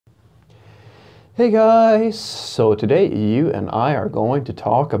Hey guys, so today you and I are going to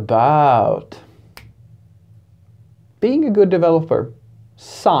talk about being a good developer,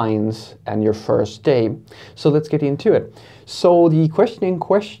 signs, and your first day. So let's get into it. So the question in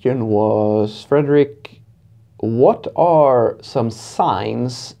question was, Frederick, what are some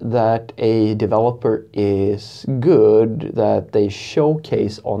signs that a developer is good that they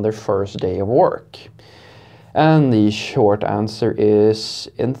showcase on their first day of work? And the short answer is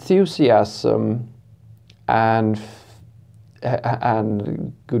enthusiasm and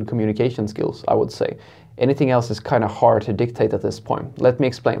good communication skills, I would say. Anything else is kind of hard to dictate at this point. Let me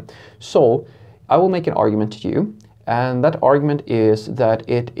explain. So I will make an argument to you, and that argument is that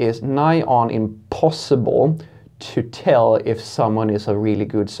it is nigh on impossible to tell if someone is a really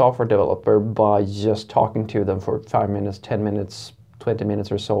good software developer by just talking to them for 5 minutes, 10 minutes, 20 minutes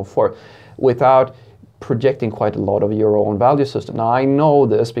or so forth, without projecting quite a lot of your own value system. Now I know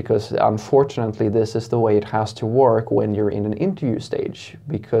this because unfortunately this is the way it has to work when you're in an interview stage,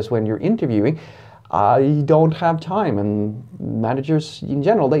 because when you're interviewing I don't have time, and managers in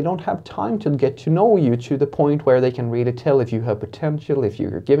general, they don't have time to get to know you to the point where they can really tell if you have potential, if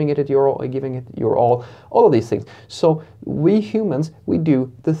you're giving it your all of these things. So we humans, we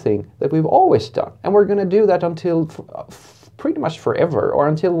do the thing that we've always done, and we're going to do that until pretty much forever, or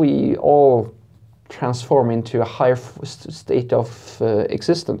until we all transform into a higher state of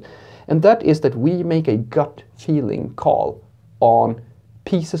existence. And that is that we make a gut feeling call on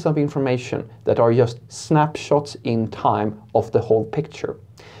pieces of information that are just snapshots in time of the whole picture.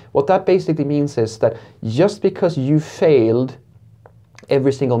 What that basically means is that just because you failed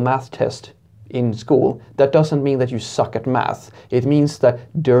every single math test in school, that doesn't mean that you suck at math. It means that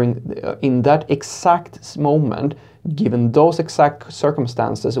in that exact moment, given those exact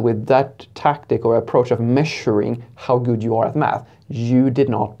circumstances, with that tactic or approach of measuring how good you are at math, you did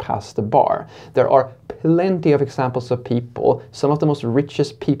not pass the bar. There are plenty of examples of people, some of the most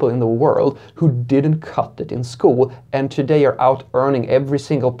richest people in the world, who didn't cut it in school and today are out earning every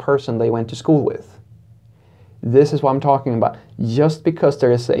single person they went to school with. This is what I'm talking about. Just because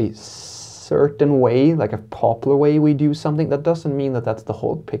there is a certain way, like a popular way we do something, that doesn't mean that that's the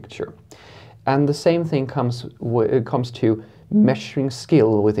whole picture. And the same thing comes to measuring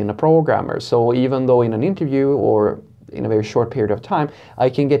skill within a programmer. So even though in an interview or in a very short period of time,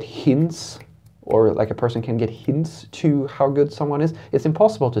 I can get hints, or like a person can get hints to how good someone is, it's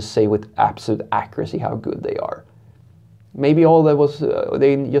impossible to say with absolute accuracy how good they are. Maybe all that was,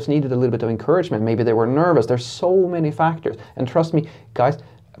 they just needed a little bit of encouragement. Maybe they were nervous. There's so many factors. And trust me, guys,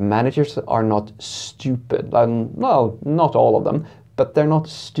 managers are not stupid. Well, not all of them, but they're not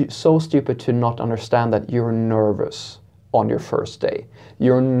so stupid to not understand that you're nervous on your first day.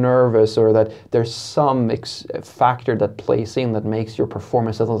 You're nervous, or that there's some factor that plays in that makes your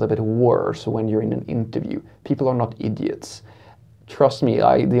performance a little bit worse when you're in an interview. People are not idiots. Trust me,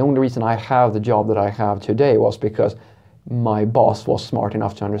 the only reason I have the job that I have today was because my boss was smart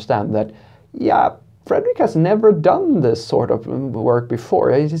enough to understand that, yeah, Frederick has never done this sort of work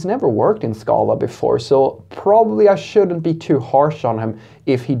before. He's never worked in Scala before, so probably I shouldn't be too harsh on him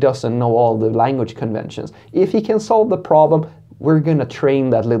if he doesn't know all the language conventions. If he can solve the problem, we're gonna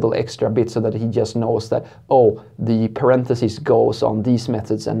train that little extra bit so that he just knows that, oh, the parentheses goes on these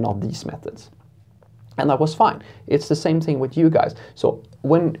methods and not these methods. And that was fine. It's the same thing with you guys. So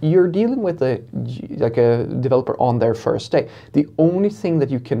when you're dealing with a developer on their first day, the only thing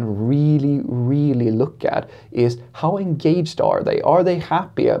that you can really look at is how engaged are they? Are they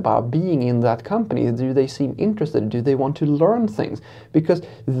happy about being in that company? Do they seem interested? Do they want to learn things? Because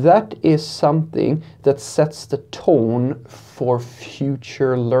that is something that sets the tone for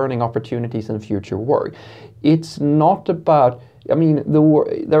future learning opportunities and future work. It's not about, I mean,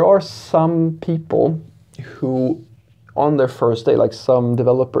 there are some people who on their first day, like some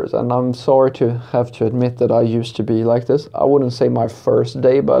developers, and I'm sorry to have to admit that I used to be like this. I wouldn't say my first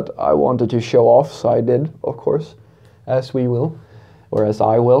day, but I wanted to show off, so I did, of course, as we will, or as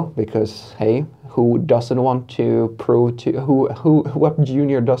I will, because hey, who doesn't want to prove to, what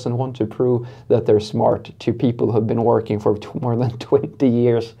junior doesn't want to prove that they're smart to people who have been working for more than 20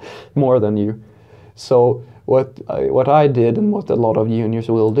 years more than you? So what I did, and what a lot of juniors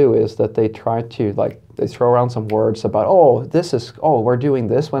will do, is that they try to, like, they throw around some words about, we're doing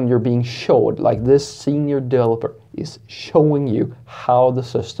this, when you're being showed, like, this senior developer is showing you how the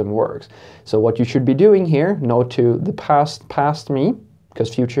system works. So what you should be doing here, no to the past me,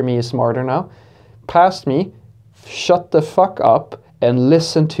 because future me is smarter now, past me, shut the fuck up and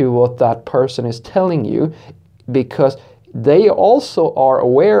listen to what that person is telling you, because they also are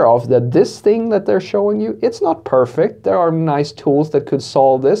aware of that this thing that they're showing you, it's not perfect. There are nice tools that could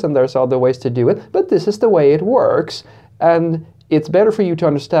solve this, and there's other ways to do it, but this is the way it works. And it's better for you to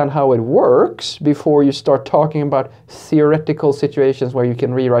understand how it works before you start talking about theoretical situations where you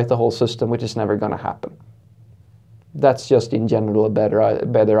can rewrite the whole system, which is never going to happen. That's just in general a better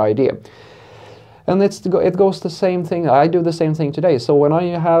idea. And it goes the same thing. I do the same thing today. So when I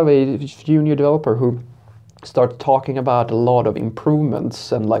have a junior developer who start talking about a lot of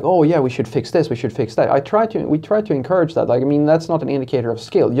improvements and like, oh yeah, we should fix this, we should fix that. We try to encourage that. Like, I mean, that's not an indicator of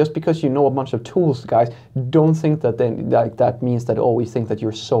skill. Just because you know a bunch of tools, guys, don't think that that means that, oh, we think that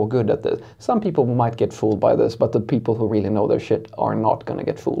you're so good at this. Some people might get fooled by this, but the people who really know their shit are not going to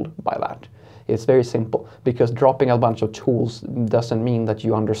get fooled by that. It's very simple, because dropping a bunch of tools doesn't mean that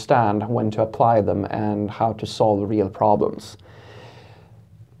you understand when to apply them and how to solve real problems,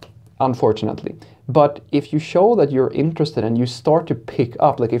 unfortunately. But if you show that you're interested and you start to pick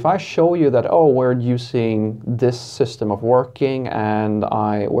up, like if I show you that, oh, we're using this system of working and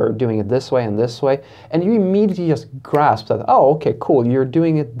we're doing it this way, and you immediately just grasp that, oh, okay, cool, you're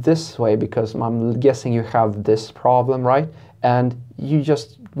doing it this way because I'm guessing you have this problem, right? And you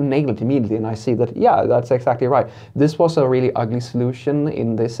just nail it immediately, and I see that, yeah, that's exactly right. This was a really ugly solution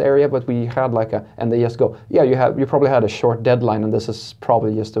in this area, but we had and they just go, yeah, you probably had a short deadline, and this is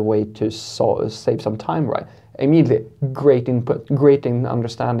probably just a way to save some time, right? Immediately, great input, great in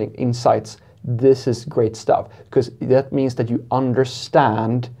understanding, insights. This is great stuff, because that means that you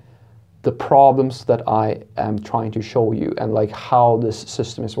understand the problems that I am trying to show you and like how this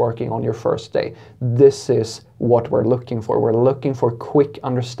system is working on your first day. This is what we're looking for. We're looking for quick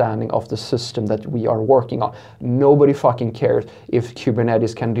understanding of the system that we are working on. Nobody fucking cares if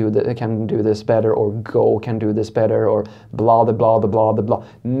Kubernetes can do this better, or Go can do this better, or blah, blah, blah, blah, blah, blah.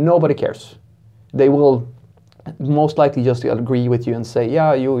 Nobody cares. They will most likely just agree with you and say,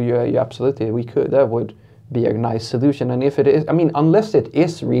 yeah, you absolutely, that would be a nice solution. And if it is, I mean, unless it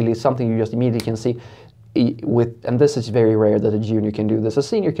is really something you just immediately can see and this is very rare that a junior can do this, a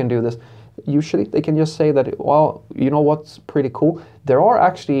senior can do this, usually they can just say that, well, you know what's pretty cool? There are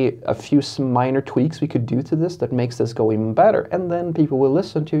actually a few minor tweaks we could do to this that makes this go even better. And then people will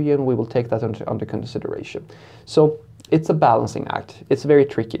listen to you and we will take that under consideration. So it's a balancing act. It's very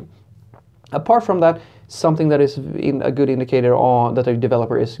tricky. Apart from that, something that is a good indicator that a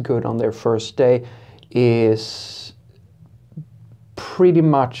developer is good on their first day is pretty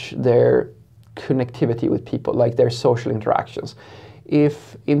much their connectivity with people, like their social interactions.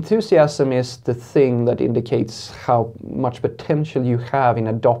 If enthusiasm is the thing that indicates how much potential you have in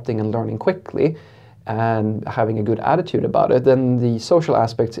adopting and learning quickly and having a good attitude about it, then the social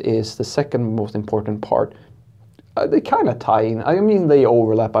aspect is the second most important part. They kind of tie in. I mean, they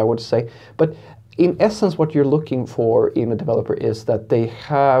overlap, I would say. But in essence, what you're looking for in a developer is that they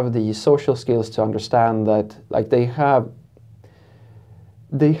have the social skills to understand that, like, they have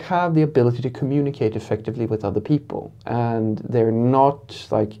the ability to communicate effectively with other people, and they're not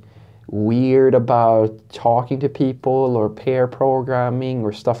like weird about talking to people or pair programming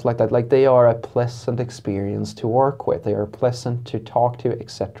or stuff like that. Like, they are a pleasant experience to work with. They are pleasant to talk to,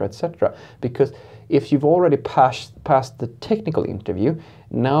 etc., etc. Because if you've already passed the technical interview,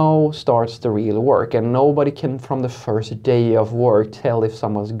 now starts the real work, and nobody can from the first day of work tell if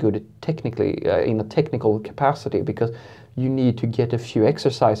someone's good technically in a technical capacity, because you need to get a few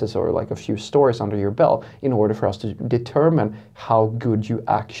exercises or like a few stories under your belt in order for us to determine how good you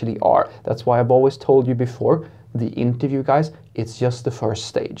actually are. That's why I've always told you before, the interview, guys, it's just the first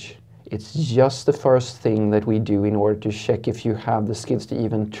stage. It's just the first thing that we do in order to check if you have the skills to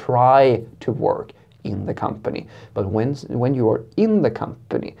even try to work in the company. But when you are in the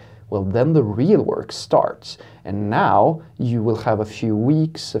company, well, then the real work starts. And now you will have a few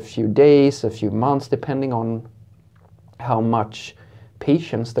weeks, a few days, a few months, depending on how much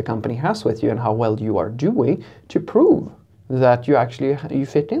patience the company has with you and how well you are doing, to prove that you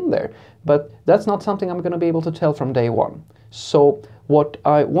fit in there. But that's not something I'm going to be able to tell from day one. So what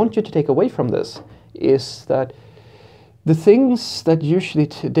I want you to take away from this is that the things that usually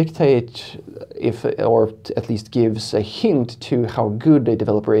dictate or at least gives a hint to how good a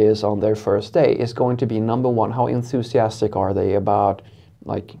developer is on their first day is going to be, number one, how enthusiastic are they about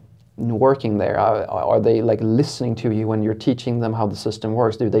like working there? Are they like listening to you when you're teaching them how the system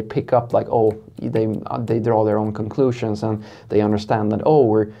works? Do they pick up like, oh, they draw their own conclusions and they understand that, oh,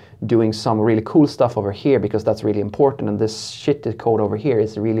 we're doing some really cool stuff over here because that's really important, and this shit code over here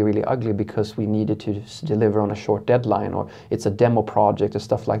is really, really ugly because we needed to deliver on a short deadline, or it's a demo project or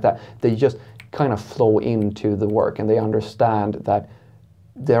stuff like that. They just kind of flow into the work and they understand that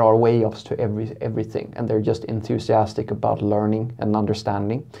there are way ups to everything, and they're just enthusiastic about learning and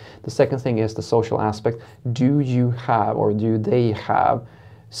understanding. The second thing is the social aspect. Do you have, or do they have,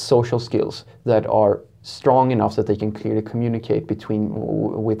 social skills that are strong enough that they can clearly communicate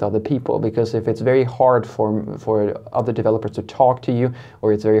with other people? Because if it's very hard for other developers to talk to you,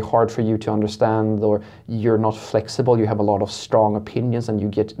 or it's very hard for you to understand, or you're not flexible, you have a lot of strong opinions and you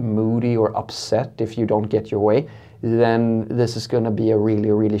get moody or upset if you don't get your way, then this is going to be a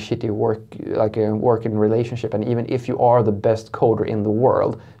really shitty working relationship. And even if you are the best coder in the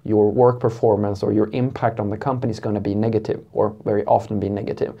world, your work performance or your impact on the company is going to be negative, or very often be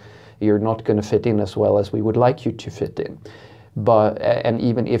negative. You're not going to fit in as well as we would like you to fit in. And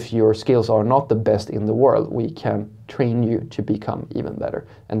even if your skills are not the best in the world, we can train you to become even better.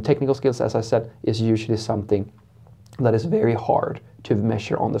 And technical skills, as I said, is usually something that is very hard to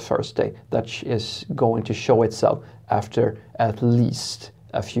measure on the first day. That is going to show itself after at least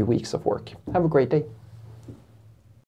a few weeks of work. Have a great day.